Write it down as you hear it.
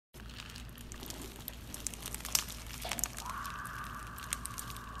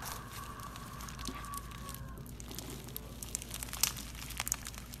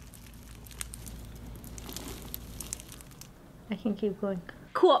can keep going.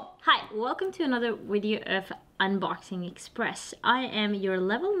 Cool. Hi, welcome to another video of Unboxing Express. I am your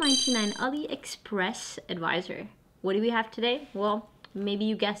level 99 Aliexpress advisor. What do we have today? Well, maybe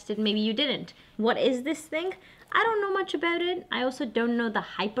you guessed it, maybe you didn't. What is this thing? I don't know much about it. I also don't know the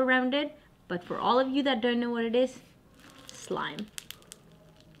hype around it. But for all of you that don't know what it is, slime.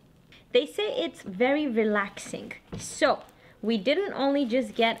 They say it's very relaxing. So, we didn't only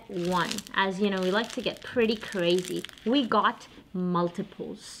just get one. As you know, we like to get pretty crazy. We got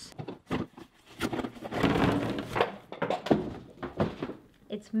multiples.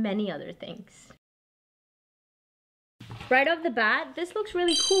 It's many other things. Right off the bat, this looks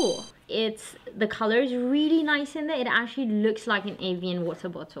really cool. The color is really nice in there. It actually looks like an avian water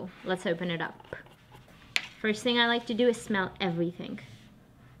bottle. Let's open it up. First thing I like to do is smell everything.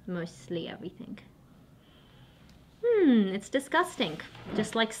 Mostly everything. It's disgusting.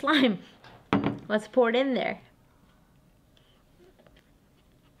 Just like slime. Let's pour it in there.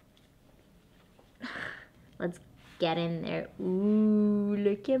 Let's get in there. Ooh,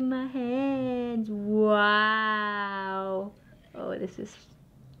 look at my hands. Wow. Oh,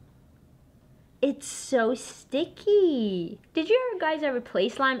 it's so sticky. Did you guys ever play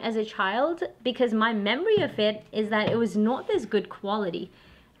slime as a child? Because my memory of it is that it was not this good quality.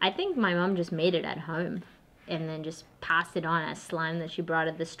 I think my mom just made it at home and then just passed it on as slime that she brought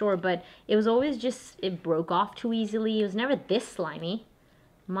at the store. But it was always just, it broke off too easily. It was never this slimy.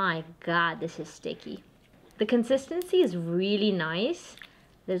 My God, this is sticky. The consistency is really nice.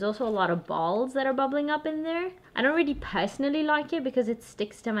 There's also a lot of balls that are bubbling up in there. I don't really personally like it because it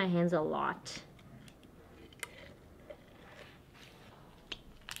sticks to my hands a lot.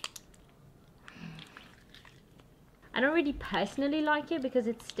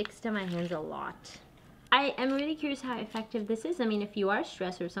 I am really curious how effective this is. I mean, if you are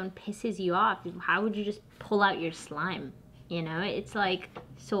stressed or someone pisses you off, how would you just pull out your slime? You know, it's like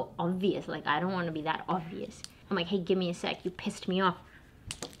so obvious. Like, I don't want to be that obvious. I'm like, hey, give me a sec. You pissed me off.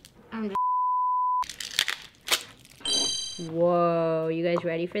 I'm just... Whoa, you guys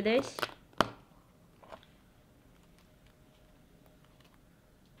ready for this?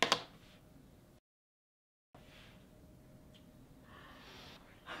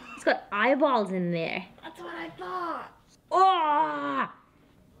 It's got eyeballs in there. That's what I thought. Oh!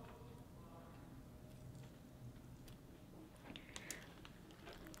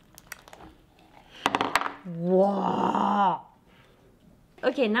 Wow.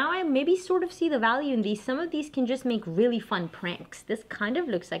 Okay, now I maybe sort of see the value in these. Some of these can just make really fun pranks. This kind of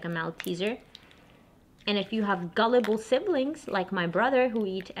looks like a Malteser. And if you have gullible siblings, like my brother, who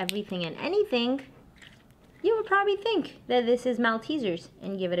eat everything and anything, you would probably think that this is Maltesers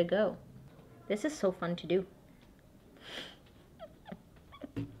and give it a go. This is so fun to do.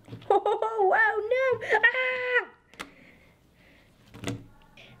 Oh, wow, no! Ah!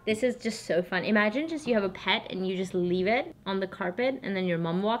 This is just so fun. Imagine just you have a pet and you just leave it on the carpet and then your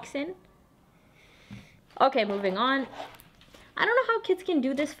mom walks in. Okay, moving on. I don't know how kids can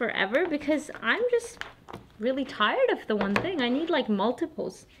do this forever because I'm just really tired of the one thing. I need like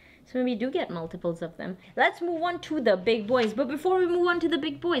multiples. So maybe do get multiples of them. Let's move on to the big boys. But before we move on to the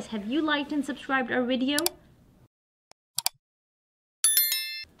big boys, have you liked and subscribed our video?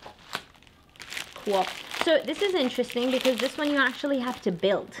 Cool. So this is interesting because this one you actually have to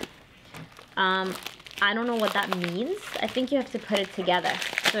build. I don't know what that means. I think you have to put it together.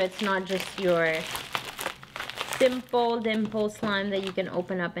 So it's not just your simple dimple slime that you can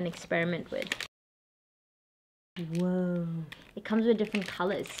open up and experiment with. Whoa. It comes with different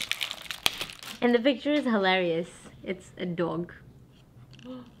colors. And the picture is hilarious. It's a dog.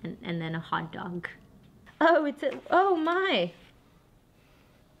 And then a hot dog. Oh, oh my.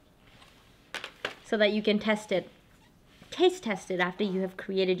 So that you can taste test it after you have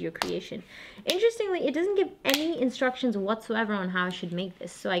created your creation. Interestingly, it doesn't give any instructions whatsoever on how I should make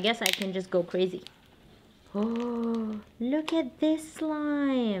this. So I guess I can just go crazy. Oh, look at this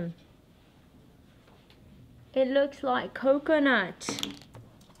slime. It looks like coconut.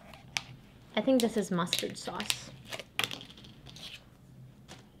 I think this is mustard sauce.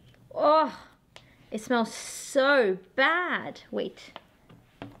 Oh, it smells so bad. Wait.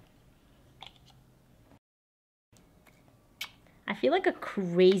 I feel like a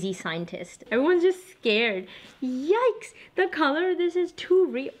crazy scientist. Everyone's just scared. Yikes! The color of this is too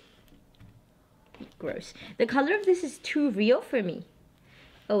real. Gross. The color of this is too real for me.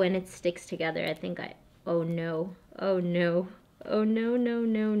 Oh, and it sticks together. I think oh no. Oh no. Oh no, no,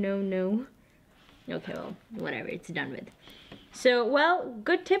 no, no, no. Okay, well, whatever. It's done with. So, well,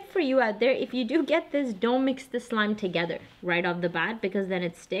 good tip for you out there. If you do get this, don't mix the slime together right off the bat because then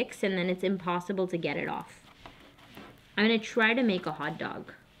it sticks and then it's impossible to get it off. I'm gonna try to make a hot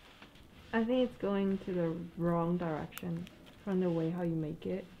dog. I think it's going to the wrong direction from the way how you make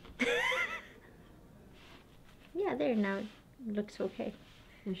it. Yeah, there, now it looks okay.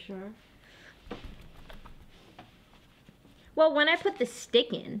 You sure? Well, when I put the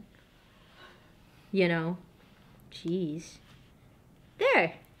stick in, you know, jeez.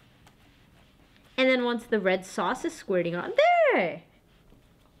 There. And then once the red sauce is squirting on, there.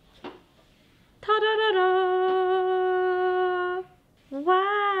 Ta-da-da-da!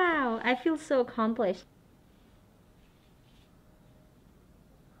 Wow, I feel so accomplished.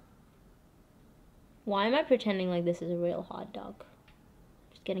 Why am I pretending like this is a real hot dog?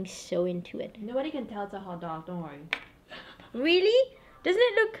 Just getting so into it. Nobody can tell it's a hot dog, don't worry. Really? Doesn't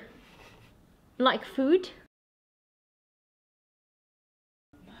it look like food?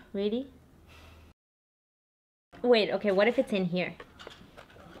 Really? Wait, okay, what if it's in here?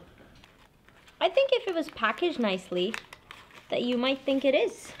 I think if it was packaged nicely, that you might think it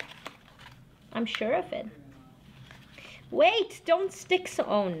is. I'm sure of it. Wait, don't stick so...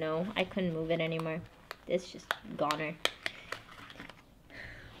 Oh no, I couldn't move it anymore. It's just goner.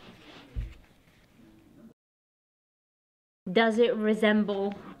 Does it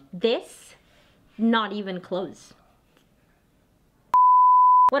resemble this? Not even close.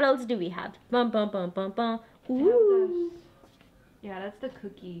 What else do we have? Bum bum bum bum bum. Ooh. Yeah, that's the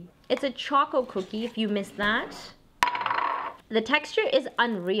cookie. It's a choco cookie if you missed that. The texture is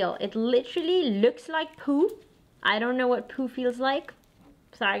unreal. It literally looks like poo. I don't know what poo feels like,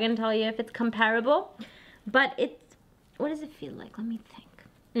 so I can tell you if it's comparable. But it's, what does it feel like? Let me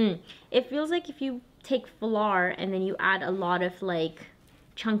think. It feels like if you take flour and then you add a lot of like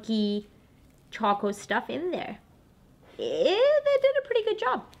chunky choco stuff in there. They did a pretty good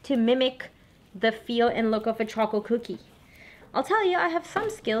job to mimic the feel and look of a chocolate cookie. I'll tell you, I have some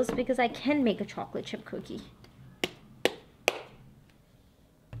skills because I can make a chocolate chip cookie.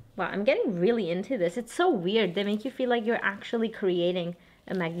 Wow, I'm getting really into this. It's so weird. They make you feel like you're actually creating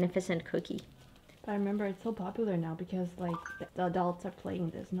a magnificent cookie. But I remember it's so popular now because like the adults are playing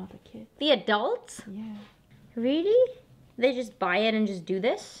this, not the kids. The adults? Yeah. Really? They just buy it and just do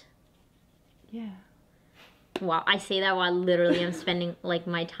this? Yeah. Wow, I say that while literally I'm spending like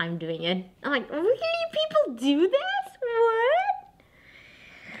my time doing it. I'm like, really? People do this?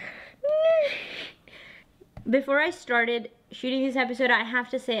 What? Before I started shooting this episode, I have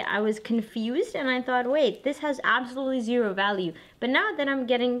to say I was confused and I thought, wait, this has absolutely zero value. But now that I'm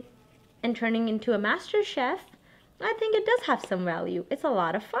getting and turning into a master chef, I think it does have some value. It's a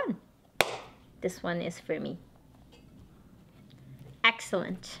lot of fun. This one is for me.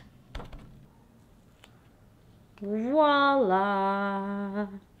 Excellent. Voila.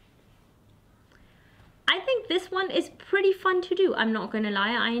 I think this one is pretty fun to do. I'm not gonna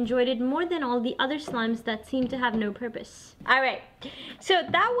lie, I enjoyed it more than all the other slimes that seem to have no purpose. All right, so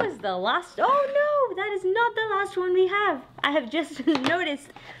that was the last, oh no, that is not the last one we have. I have just noticed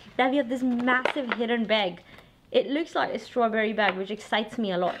that we have this massive hidden bag. It looks like a strawberry bag, which excites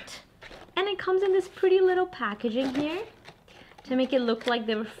me a lot. And it comes in this pretty little packaging here to make it look like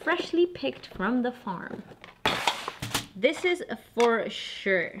they were freshly picked from the farm. This is for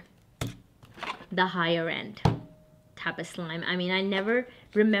sure the higher end type of slime. I mean, I never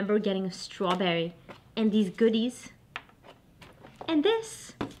remember getting a strawberry and these goodies and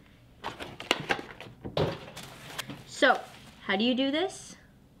this. So, how do you do this?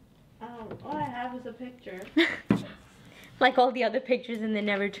 All I have is a picture. Like all the other pictures, and they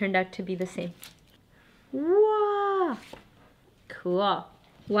never turned out to be the same. Wow, cool.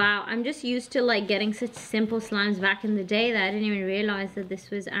 Wow, I'm just used to like getting such simple slimes back in the day that I didn't even realize that this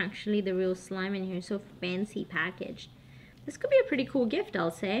was actually the real slime in here. So fancy packaged. This could be a pretty cool gift,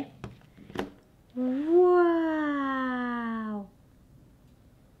 I'll say. Wow.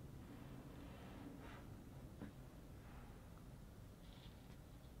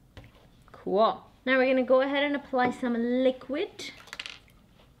 Cool. Now we're gonna go ahead and apply some liquid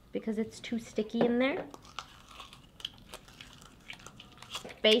because it's too sticky in there.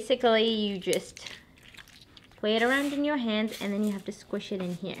 Basically, you just play it around in your hands and then you have to squish it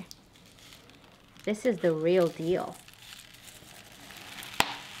in here. This is the real deal.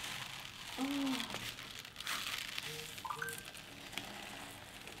 Oh.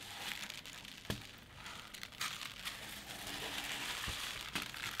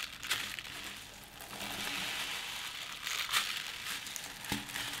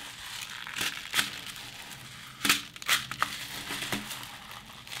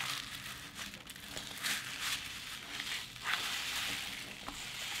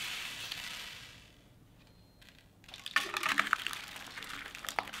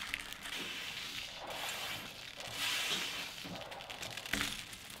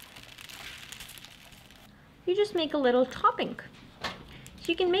 you just make a little topping. So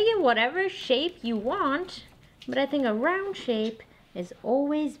you can make it whatever shape you want, but I think a round shape is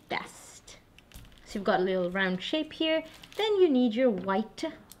always best. So you've got a little round shape here, then you need your white.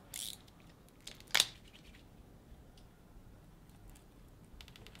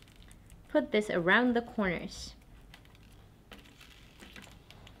 Put this around the corners.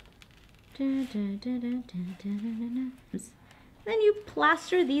 Then you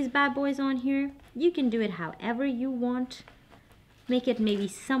plaster these bad boys on here. You can do it however you want. Make it maybe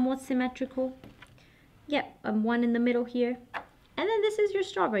somewhat symmetrical. Yep, one in the middle here. And then this is your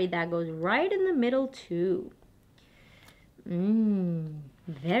strawberry that goes right in the middle too.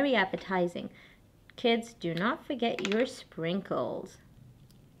 Very appetizing. Kids, do not forget your sprinkles.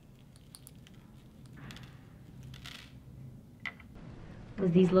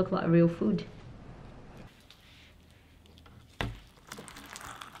 Because these look like real food.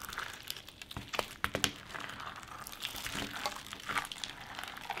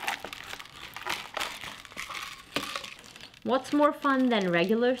 What's more fun than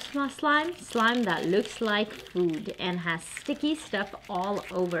regular slime? Slime that looks like food and has sticky stuff all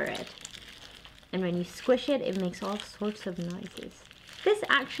over it. And when you squish it, it makes all sorts of noises. This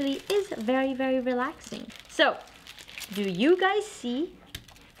actually is very, very relaxing. So, do you guys see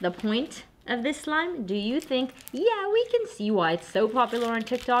the point of this slime? Do you think, yeah, we can see why it's so popular on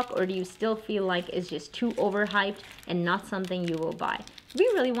TikTok, or do you still feel like it's just too overhyped and not something you will buy? We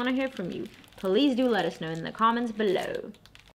really want to hear from you. Please do let us know in the comments below.